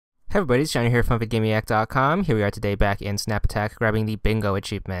Hey everybody, it's Johnny here from VidGamiac.com. Here we are today back in Snap Attack grabbing the Bingo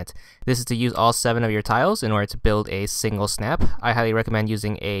achievement. This is to use all 7 of your tiles in order to build a single snap. I highly recommend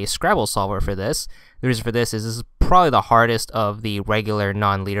using a Scrabble solver for this. The reason for this is probably the hardest of the regular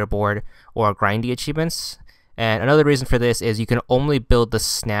non-leaderboard or grindy achievements. And another reason for this is you can only build the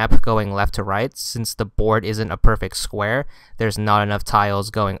snap going left to right. Since the board isn't a perfect square, there's not enough tiles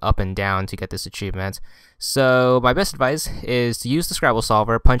going up and down to get this achievement. So my best advice is to use the Scrabble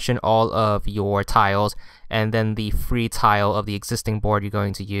solver, punch in all of your tiles, and then the free tile of the existing board you're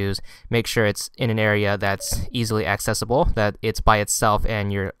going to use. Make sure it's in an area that's easily accessible, that it's by itself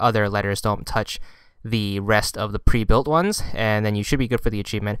and your other letters don't touch the rest of the pre-built ones, and then you should be good for the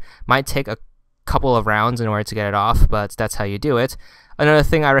achievement. Might take a couple of rounds in order to get it off, but that's how you do it. Another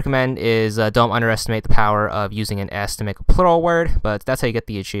thing I recommend is don't underestimate the power of using an S to make a plural word, but that's how you get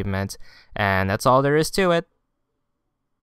the achievement, and that's all there is to it.